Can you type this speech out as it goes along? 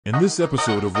In this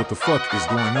episode of What the Fuck is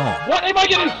Going On? What am I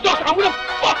getting stuck? I'm gonna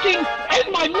fucking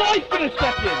end my life in a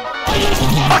second! Are you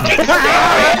fucking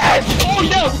serious? Oh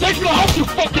yeah, thanks for the help, you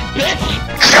fucking bitch!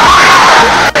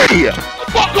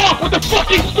 Fuck off with the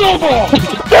fucking snowball!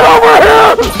 Get over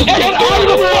here! Get out of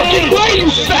the fucking way, you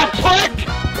fat prick!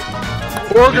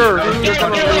 Burger! Get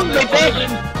off my bitch!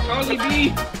 Charlie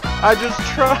B! I just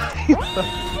tried!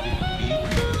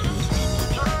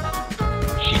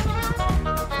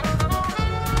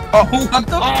 Oh, what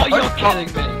the Oh, you're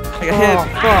kidding me! I got hit.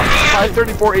 Fuck.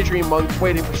 534 Adrian Monk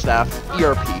waiting for staff.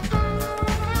 ERP.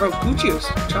 Bro, Guccio's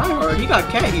try hard. He got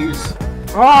cat ears.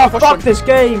 Oh, fuck this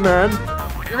game, man.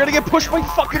 You're gonna get pushed by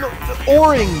fucking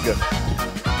O-ring!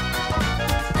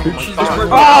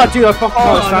 Oh, dude, I fucking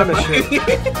can't stand this shit.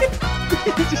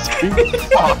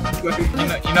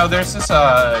 You know, there's this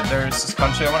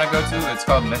country I want to go to. It's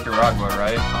called Nicaragua,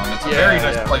 right? It's a very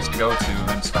nice place to go to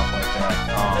and stuff like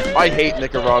that. I hate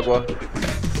Nicaragua.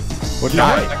 What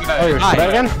guys,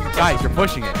 Guys, you're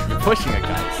pushing it. You're pushing it,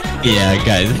 guys. Yeah,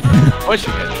 guys.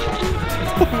 Pushing it.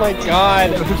 Oh my god.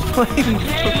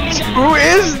 Who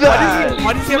is that?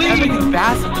 Why does he have everything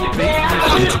fast in the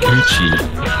face? It's Gucci.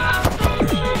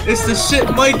 It's the shit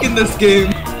mic in this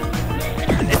game.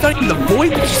 It's not even the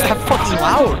voice, it's just that fucking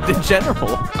loud in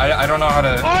general. I don't know how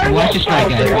to. Watch this guy,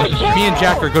 guys. Me and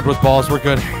Jack are good with balls, we're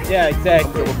good. Yeah,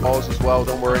 exactly. Good with balls as well,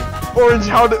 don't worry. Orange,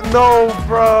 how did. No,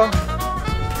 bruh.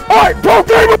 Alright, bro,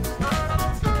 damn it!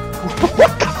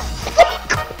 What the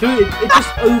fuck? Dude, it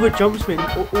just over jumps me.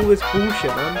 All this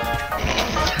bullshit, man.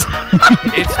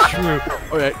 It's true.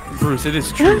 Alright, Bruce, it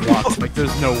is true. Like,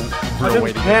 there's no I real don't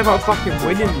way to care about fucking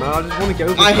winning, man. I just want to get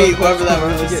over. I hate whoever that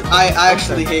was. I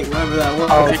actually hate whoever that was.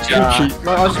 Oh, like, I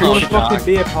just want to fucking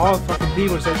be a part of fucking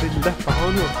people instead of being left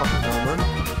behind all the fucking time, man.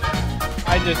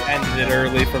 I just ended it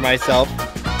early for myself.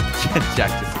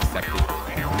 Jack just accepted.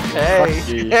 Hey!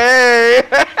 Hey!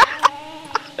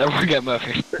 Don't forget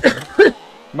Murphy.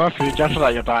 Murphy, just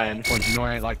like you're dying. No,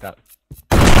 I ain't like that.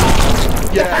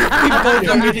 Yeah! You both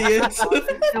are idiots.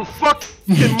 You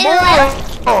fucking moron!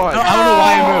 I don't know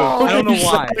why I moved. I don't know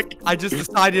why. I just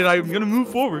decided I'm gonna move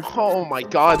forward. Oh my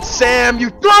god, Sam, you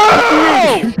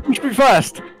throw! Push me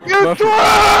first. You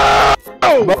throw!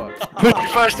 Push me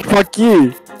first. Fuck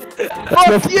you.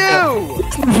 Fuck you!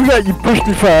 Don't forget you pushed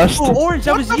me first. Oh, Orange,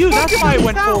 that was you. That's why I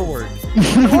went forward.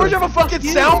 Does Orange have a fucking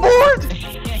soundboard?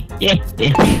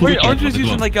 Wait, Orange was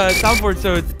using like a soundboard,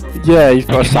 so it's... Yeah, he's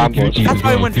got a soundboard. That's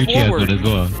why I went forward.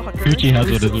 Gucci has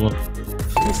one as well.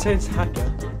 He says hacker.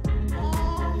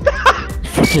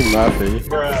 Fucking Murphy.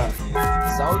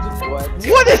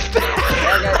 What is that?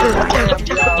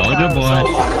 Soldier boy.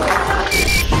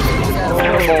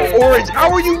 Oh, Orange,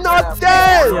 how are you not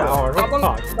dead? Yeah, alright,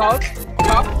 fuck.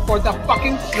 Stop for the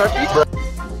fucking Slurpee.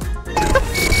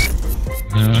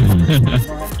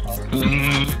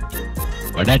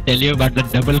 What I tell you about the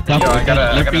double cup? Yo, I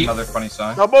got Slurpee? another funny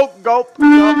song. Double gulp.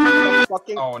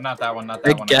 Fucking. Oh, not that one, not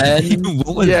that one.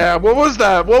 What was Yeah, what was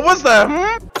that? What was that?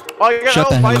 Hmm? Oh, you got Shut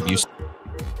the hell up, you.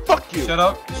 Fuck you. Shut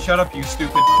up, you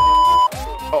stupid.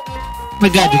 Oh my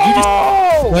god, did you just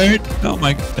word? Oh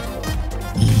my god.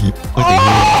 Okay.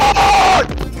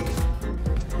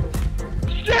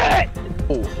 Shit!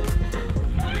 Oh.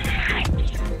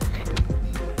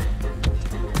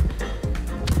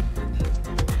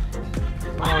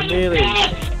 Oh, nearly.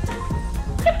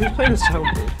 Who's playing the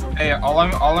soundboard? Hey, all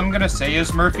I'm gonna say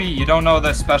is, Murphy, you don't know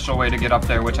the special way to get up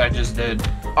there, which I just did.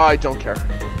 I don't care.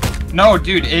 No,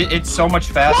 dude, it's so much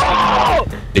faster.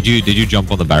 Did you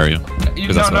jump on the barrier?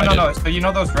 No. So you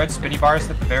know those red spinny bars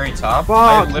at the very top?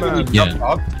 Fuck, I literally man. jump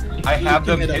up. I have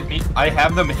them hit me. I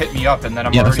have them hit me up, and then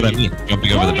I'm Yeah, already. that's what I mean.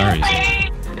 Jumping over the barriers.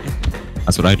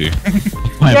 That's what I do.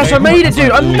 Yes, I made it, dude!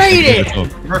 I made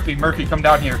it! Murphy, come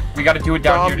down here. We gotta do it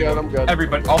down I'm here. good, I'm good.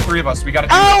 Everybody, all three of us, we gotta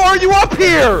do How are you up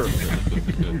here? it.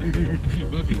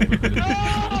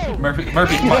 Murphy, come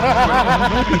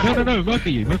on. No,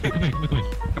 Murphy,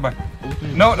 come on.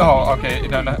 No, okay,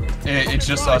 no. It's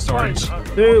just us, Orange.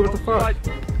 Dude, what the fuck?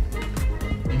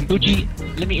 Gucci,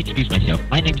 let me introduce myself.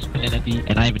 My name is Penelope,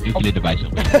 and I have a nuclear device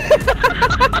on me.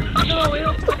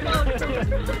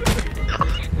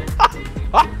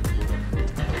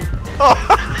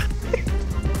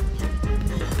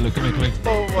 Look, come here.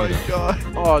 Oh my god.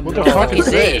 Oh no. What the fuck is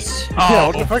this? Yeah,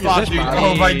 what the fuck is this, Dude, man?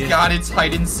 oh my god, it's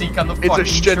hide and seek on the It's fucking a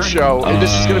shit train. show, and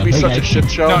this is gonna be hey, such a guys.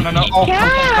 shit show. No. Oh,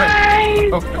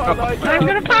 Guys! oh, I'm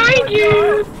gonna find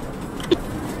you!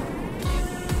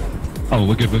 Oh,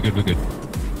 we're good.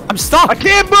 I'm stuck! I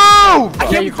can't move! I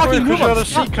can't fucking move! You're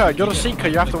the seeker,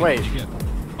 you have to wait.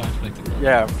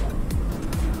 Yeah.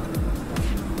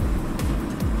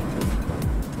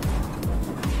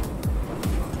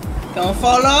 Don't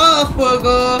fall off,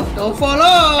 Booger! Don't fall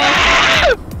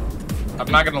off!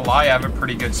 I'm not gonna lie, I have a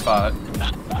pretty good spot.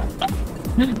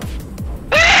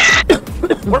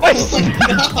 Where am I?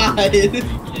 God!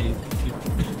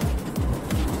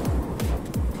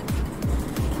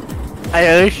 Hey,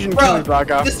 I think you shouldn't kill me, Bro,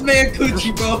 Baka. this man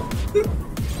Coochie, bro.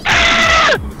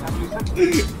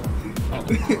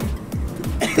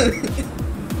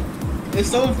 If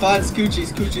someone finds Coochie's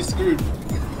screwed.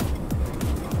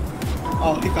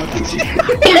 Oh, he found Coochie.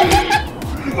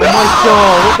 Oh my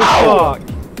god, what the fuck?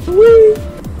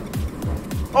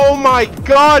 Oh my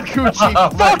god, Coochie! Oh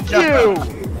my Fuck God. you!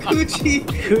 Coochie!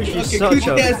 Coocie's Okay, such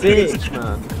a has bitch,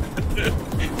 man.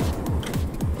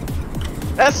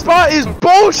 That spot is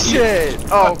bullshit!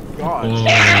 Oh god.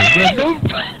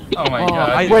 Oh my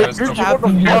god. Wait, Chris, Gucci, don't-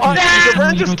 what the fuck? Did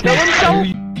Ren just kill himself?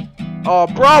 Oh,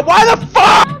 bro, why the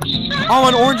fuck? I'm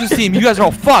on Orange's team. You guys are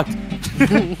all fucked.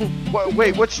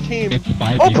 Wait, which team? It's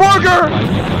 5v5. Oh, Burger!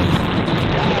 5v5.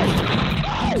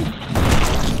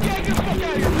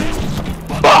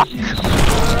 Fuck!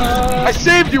 I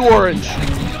saved you, Orange!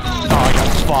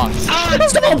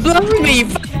 Don't blow me, you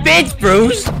bitch,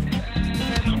 Bruce! I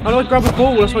like grab a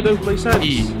ball, that's why I don't play sense. I'm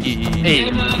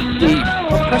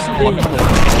pressing D.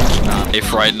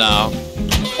 If right now.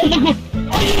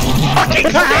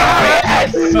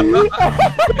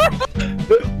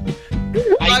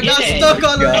 I got stuck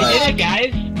on the I did it,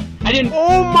 guys. I didn't.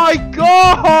 Oh my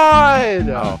god!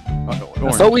 I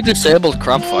thought we disabled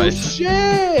crab Oh fight.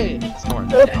 shit!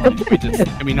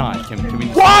 Can we not? Can we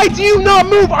not? Why do you not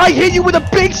move? I hit you with a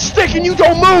big stick and you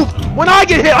don't move! When I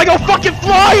get hit, I go fucking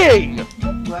flying!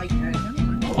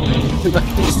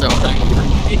 So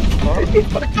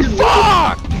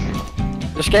Fuck!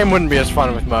 This game wouldn't be as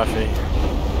fun with Murphy.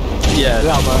 yeah.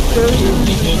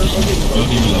 Oh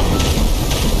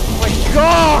my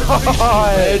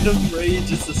god! Random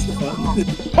rage is just fun.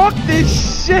 Fuck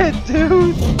this shit,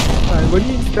 dude! What do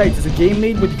you expect? It's a game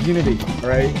made with Unity,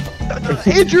 alright?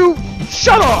 Andrew,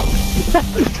 shut up!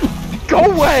 Go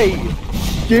away!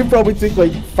 Game probably took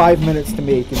like 5 minutes to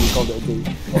make and we called it a day.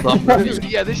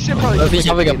 Yeah, this shit probably Murphy's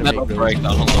took having a me to mental make this.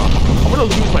 breakdown. Hold on. I'm gonna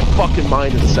lose my fucking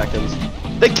mind in seconds.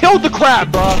 They killed the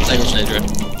crab, bro! Thanks, Adrian.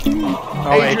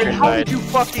 Adrian, how did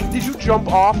you jump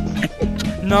off?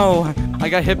 No, I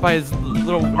got hit by his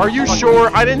little. Are you sure?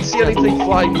 I didn't see anything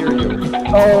fly near you.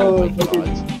 Oh,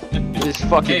 this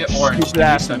fucking Hey, Orange, stupid can you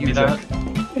ass send me music. that?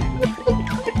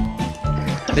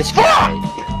 This guy.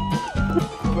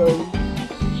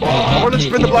 I want to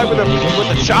spin the block with the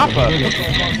chopper.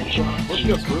 What's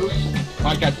good, Bruce? Oh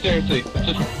my god, seriously,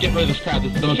 just get rid of this crowd.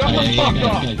 This is no Shut time. the fuck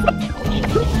up!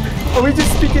 Are we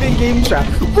just speaking in game chat?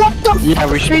 What the Yeah,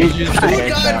 we should use God,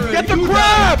 Get the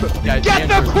crab! Get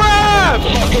the crab!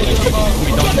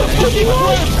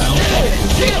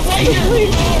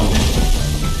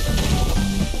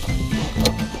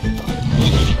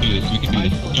 We can do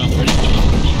this. Jump, ready?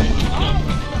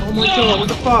 Oh my god, what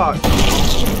the fuck?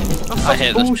 That's I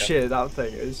hate some this bullshit that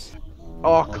thing is.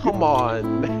 Oh, come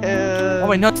on, man. Oh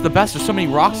wait, no, it's the best. There's so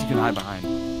many rocks you can hide behind.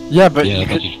 Yeah, but Yeah,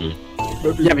 that's true.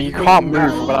 yeah, but you can't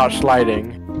move without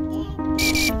sliding.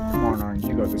 Come on, Orange,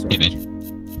 you got this Hey,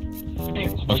 one.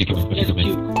 man. Okay, come on, come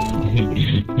on.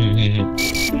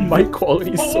 Mic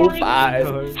quality is so bad.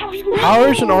 How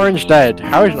is an orange dead?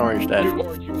 How is an orange dead? You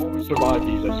always survive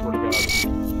these, I swear to God.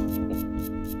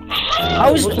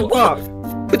 How is What the fuck?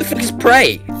 Who the fuck is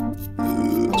Prey?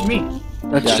 It's me.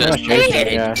 That's Yeah. Jason,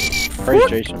 yeah. Praise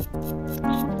Jason.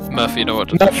 Murphy, you know what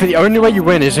to do. Murphy, the only way you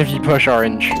win is if you push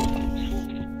orange.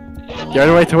 The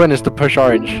only way to win is to push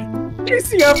orange.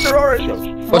 Chasing after Orange.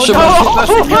 What's your Oh, I'm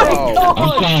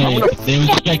sorry, they were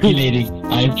speculating.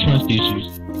 I have trust issues.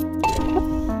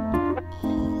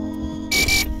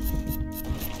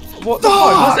 What the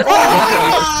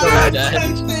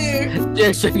fuck?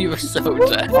 Jason, you were so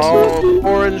dead. Oh,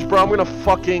 orange, bro, I'm gonna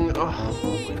fucking. You're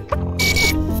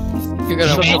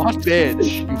gonna Such a what?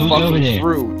 bitch. You Who's over fucking there?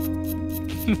 rude.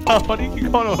 No, what are you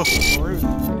going over?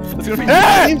 It's gonna be.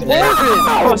 Hey!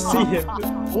 I see him.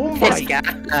 Oh my This guy.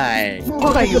 I'm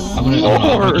gonna kill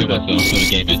lord! myself so the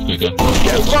game is quicker.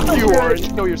 Yeah, fuck you, orange.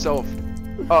 Kill yourself.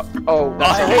 Oh,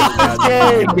 that's Oh,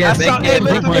 game. yeah, That's big not game,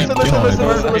 it. big Listen,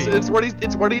 game. listen. It's what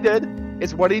he did.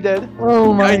 It's what he did.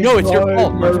 Oh my I know it's your God,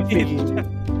 fault, Murphy. Murphy.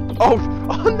 Oh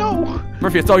no.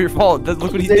 Murphy, it's all your fault. Look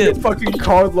what he This ain't did. a fucking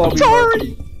card lobby. Sorry.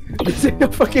 Murphy. This ain't a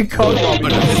fucking card lobby.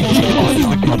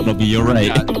 Probably, you're right.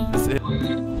 Yeah, that's it.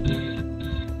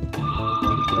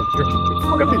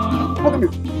 Fuck me. Fuck me.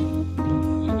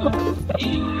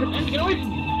 Get away from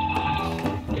me.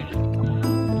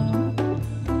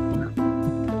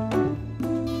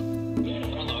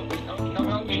 Come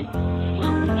help me.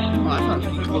 Oh, I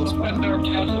found a close spot.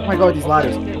 Oh my god, these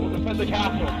ladders. We'll defend the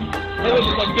castle. Hey, look,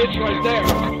 there's like bitch right there.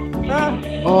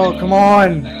 Oh, come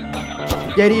on.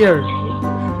 Get here.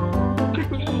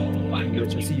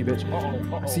 Bitch, I see you, bitch.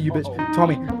 I see you, bitch.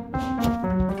 Tommy.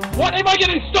 What? Am I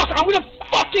getting stuck? I'm gonna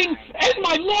fucking end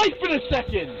my life in a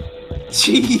second!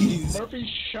 Jeez. Murphy,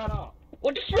 shut up.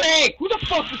 What the frick? Who the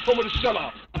fuck just told me to shut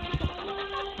up?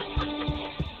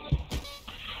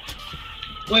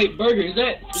 Wait, Burger, is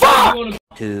that? Fuck!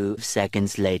 2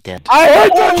 seconds later. I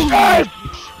hate this bitch!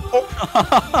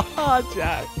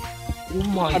 Jack. Oh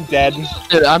my. I'm dead.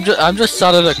 Dude, I'm just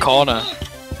sat in a corner.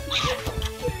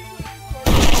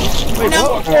 Wait,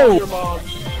 No! what?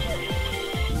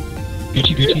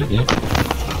 Gucci,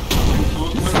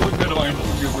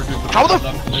 How the?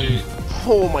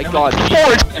 Oh my god.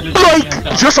 Forge!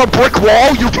 Like, just a brick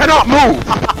wall? You cannot move!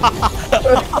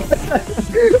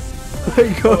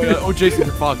 Oh, Jason,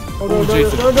 you're fucked. Oh, no,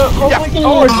 Jason. No. Oh Yeah. my god.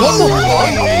 Orange, what the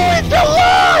fuck? It's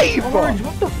alive! Orange,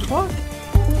 what the fuck?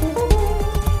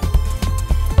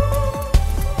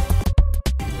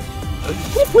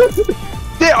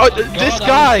 This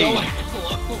guy!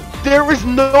 There is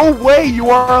no way you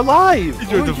are alive! You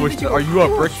heard the voice. Are you a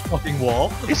brick fucking wall?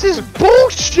 This is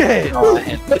bullshit! Fuck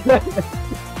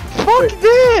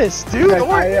this, dude!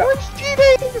 Orange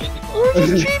cheating! Orange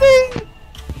is cheating!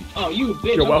 Oh, you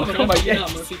bitch. You're welcome, I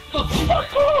guess. Fuck you.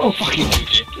 Oh, fucking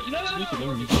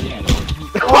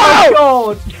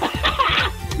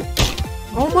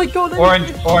Oh my god! Oh my god!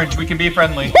 Orange, we can be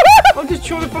friendly. I'm just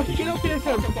trying to fucking get up here,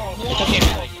 Cam.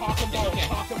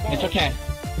 It's okay.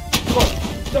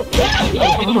 Oh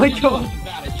my god!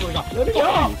 Let me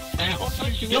go!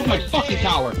 Get my fucking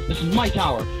tower! This is my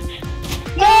tower!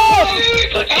 No!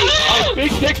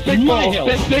 Big dick, big balls!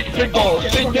 Big dick, big balls!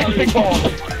 Big dick, big balls!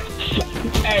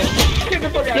 Hey, get the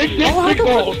fuck out! Big dick, big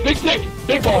balls! Big dick,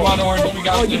 big balls! Come on, Orange, we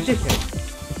got this!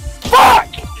 Fuck!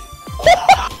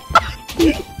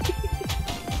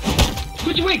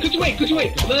 Could you wait? Get out of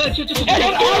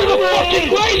the fucking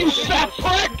way, you fat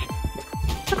prick!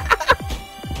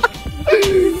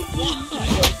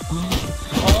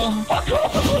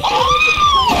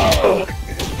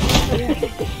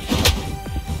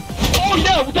 Oh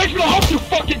yeah, well, thanks for the help, you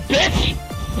fucking bitch!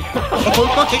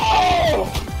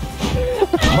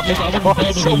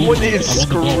 God, someone is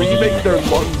screaming their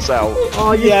lungs out.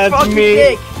 Oh yeah, it's me!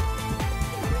 Dick.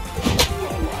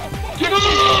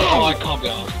 Oh, I can't be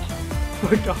asked. Oh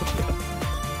my god.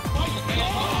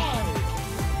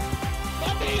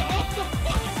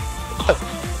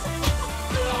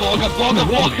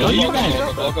 Bogger, you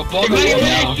bogger.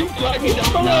 You drag me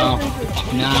down.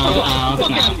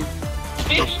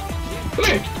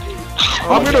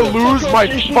 I'm gonna lose my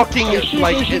fucking,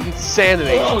 like,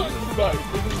 insanity.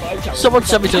 Someone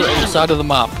sent me to the other side of the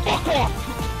map.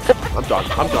 I'm done.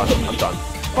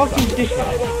 Fucking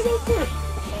dickhead.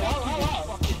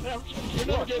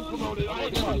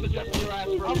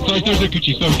 Sorry,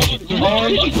 Gucci,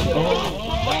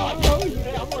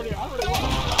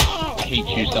 I hate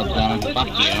you sometimes. Fuck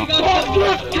you.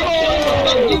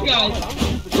 you guys.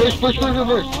 First.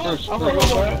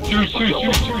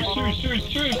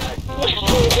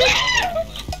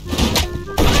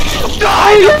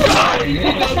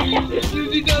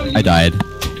 I died.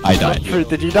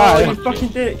 Did you die? Oh, you fucking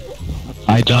dick.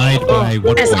 I died by 1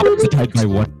 point. I died by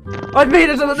 1. I made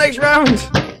it to the next round!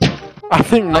 I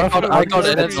think I got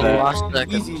it in the last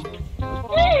second.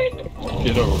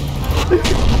 Get over.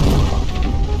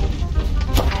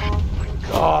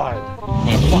 God.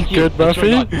 Good,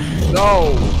 Buffy?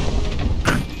 No.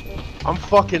 I'm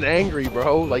fucking angry,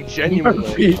 bro. Like,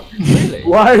 genuinely. Really?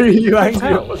 Why are you angry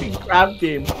at fucking crab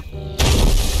game?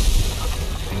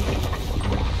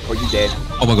 Are you dead?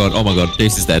 Oh my god,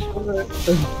 Jason's dead.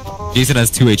 Jason has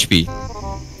 2 HP.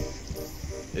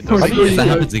 If that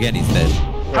happens again, he's dead.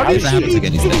 If that happens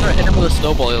again, he's dead. Hit him with a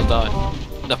snowball, he'll die.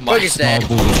 Never mind. He's dead.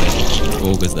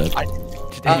 August dead.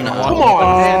 Come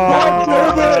on, man.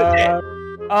 God damn it.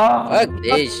 Fuck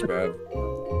this, bro.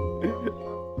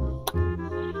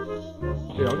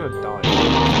 Dude, I'm gonna die.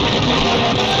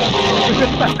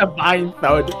 That's a vine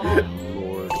thud.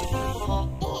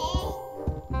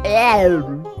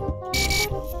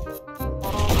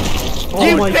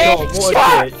 Oh my god, what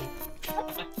a dick.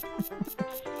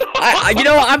 You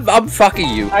know what? I'm fucking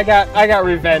you. I got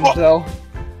revenge though.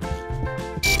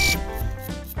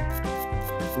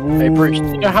 Hey Bruce,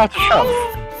 you know how to shove.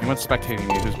 Anyone's spectating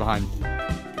me. Who's behind?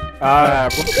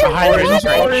 Behind Orange.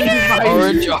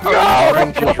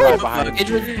 Orange is right behind.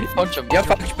 Adrian, punch him. You're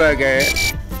fucked, burger.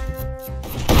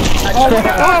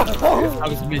 I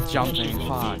was mid jumping.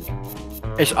 Fuck.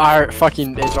 It's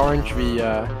Orange v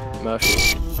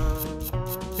Murphy.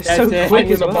 It's so I'm quick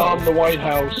as gonna well. bomb the White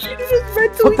House. What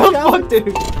the fuck,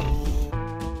 dude?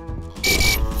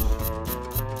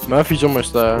 Murphy's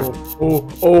almost there.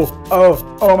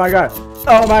 Oh my god.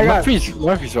 Oh my god.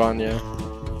 Murphy's on, yeah.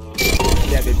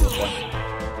 Yeah, they did this one.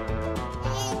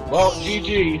 Well,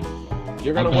 GG.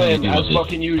 You're gonna win, as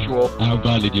fucking usual. How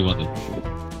badly do you want it?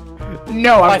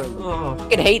 No, I I'm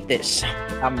fucking hate this.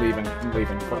 leaving. I'm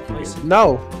leaving. Fuck you.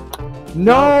 No.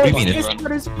 No! What do you mean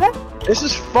This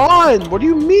is fun! What do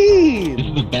you mean? This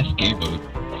is the best game mode.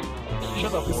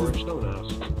 Shut up, Orange. No one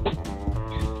else.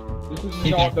 This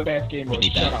is not the best game mode.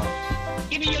 Shut up.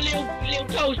 Give me your little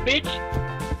toes, bitch.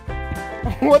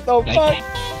 What the fuck?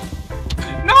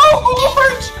 No,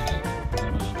 Orange!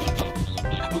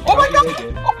 Oh my god!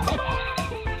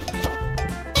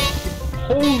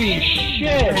 Holy shit!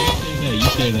 Yeah, you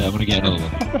say that, I'm gonna get another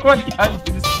one. Oh my god,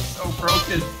 this is so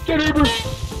broken. Get over!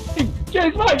 Get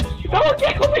his mind! No,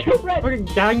 get over here, Red! Fucking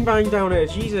gangbang down here,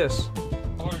 Jesus.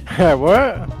 Yeah,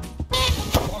 what?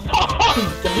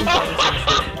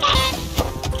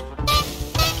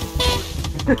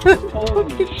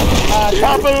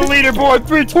 Top of the leaderboard,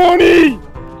 320!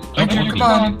 Andrew, come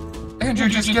on. Andrew,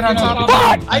 just get on top of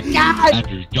me.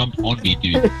 Andrew, jump on me,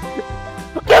 dude.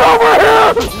 Get over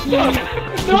here!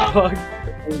 Fuck.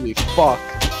 Holy fuck.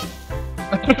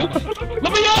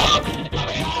 Let me out!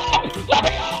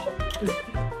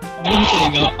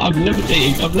 I'm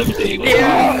levitating.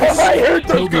 Yes! I hate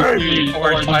this game!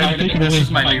 Orange, this is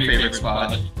my new favorite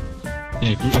spot.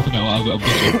 Yeah, group up now, I'll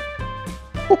get you.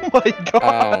 Oh my god!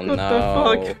 Oh no.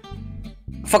 What the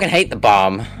I fucking hate the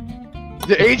bomb.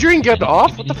 Did Adrian get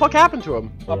off? What the fuck happened to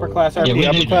him? Upper class Yeah, RP, we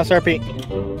upper did. class RP.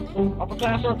 Upper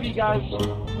class RP, guys.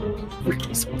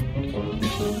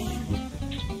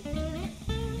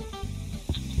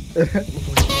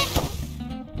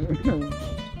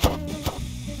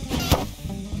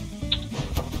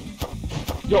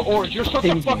 Yo, Orange, you're such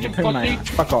a fucking pussy.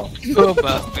 Fuck off. Oh,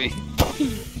 Murphy.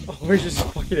 Oh, we're just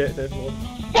fucking it then.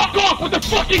 Fuck off with the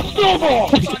fucking snowball!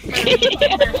 Fuck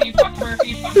Murphy, fuck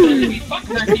Murphy, fuck Murphy, fuck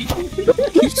Murphy, fuck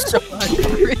Murphy. He's so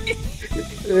angry.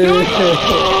 Dude!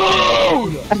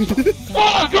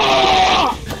 Fuck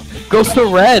off! Goes to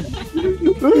red.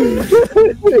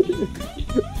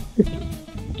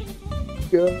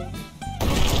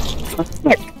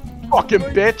 Fucking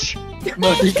bitch!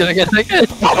 Murphy's gonna get taken.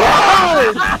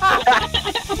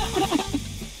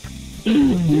 I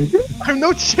have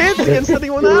no chance against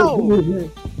anyone else!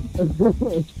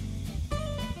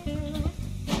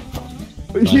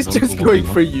 He's just going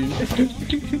for you.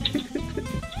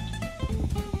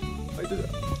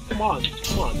 Come on,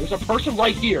 there's a person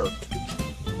right here.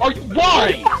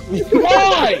 Why?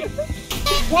 Why?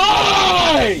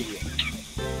 Why?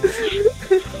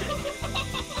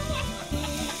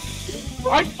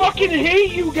 I fucking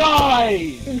hate you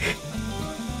guys!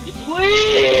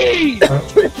 Please!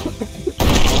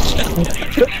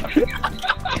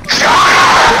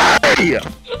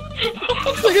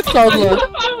 It's like a toddler.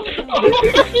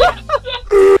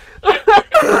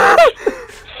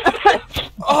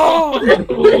 Oh! I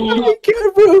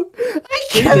can't, bro! I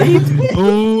can't!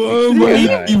 Oh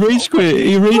my, he rage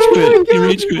quit.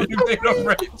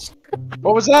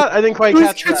 What was that? I didn't quite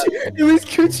catch that. It was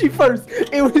Coochie first!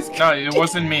 It was No, it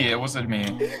wasn't me, it wasn't me.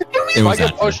 It was I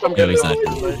get pushed, I'm getting that.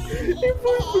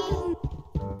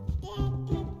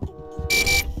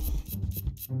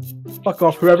 Fuck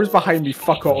off, whoever's behind me,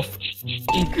 fuck off.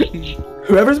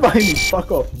 Whoever's behind me,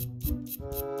 fuck off.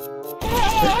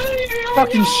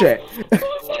 Fucking shit.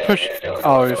 Push.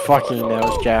 Oh, fucking, that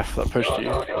was Gaff that pushed you.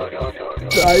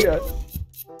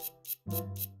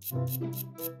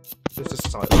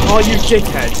 Oh, you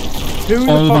dickhead! Who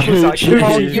the fuck is that?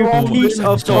 Coochie, you piece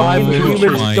of fucking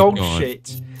human dog shit.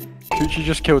 Coochie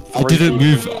just killed 3 I didn't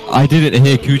move. I didn't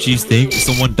hear Coochie's thing.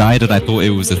 Someone died and I thought it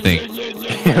was a thing.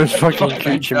 It was fucking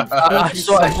Coochie. I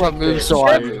saw everyone move, so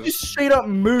I moved. Just straight up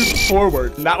moved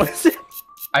forward, and that was it.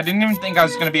 I didn't even think I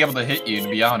was gonna be able to hit you, to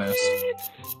be honest.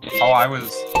 Oh, I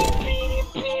was...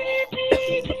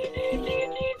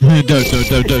 Don't.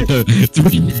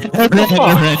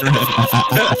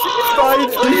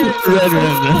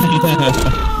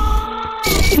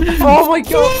 Oh my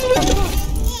god!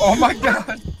 Oh my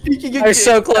god! I was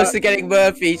so close to getting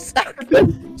Murphy's. I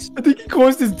think he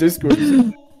closed his Discord.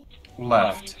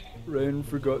 Left. Ren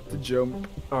forgot to jump.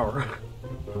 Oh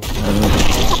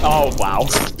wow.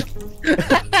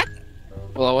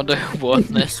 Well, I wonder who won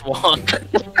this one.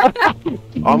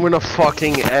 I'm gonna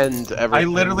fucking end everything.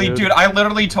 I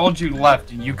literally told you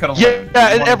left, and you could've Yeah,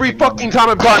 and every fucking time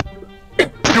I've got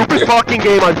stupid fucking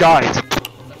game, I've died.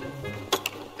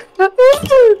 Oh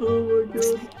my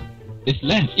god. It's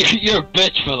left. You're a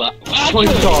bitch for that. Oh my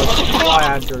god. Why,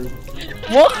 Andrew?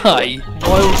 Why?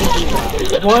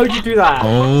 Why would you do that?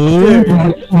 Oh.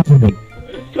 Dude.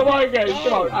 Come on, guys,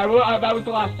 come on. That was the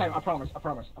last time. I promise.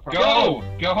 Go!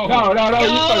 No,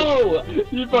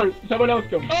 you first. Someone else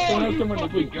come. Someone else come with me,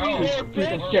 please.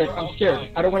 Please, I'm scared.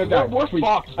 I don't want to die. Please.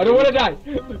 I don't want to die.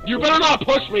 You better not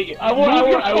push me. I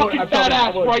won't. Fucking fat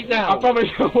ass right now. I promise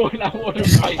I won't.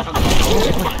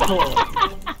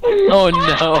 Oh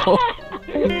no.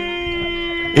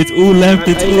 It's all left.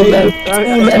 It's all left. It's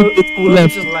all left. It's all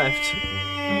left. Just left.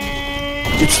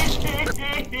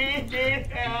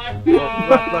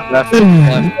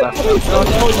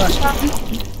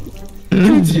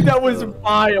 Gucci, that was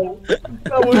vile.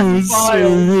 That was so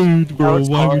rude, bro.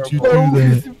 Why would you do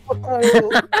that?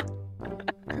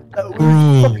 That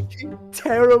was fucking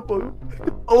terrible.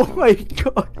 Oh my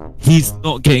god. He's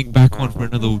not getting back on for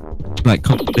another like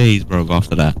couple of days, bro.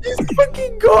 After that. He's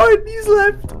fucking gone. He's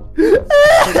left.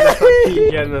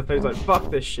 Yeah, and he's like, fuck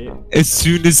this shit. As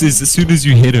soon as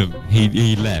you hit him,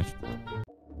 he left.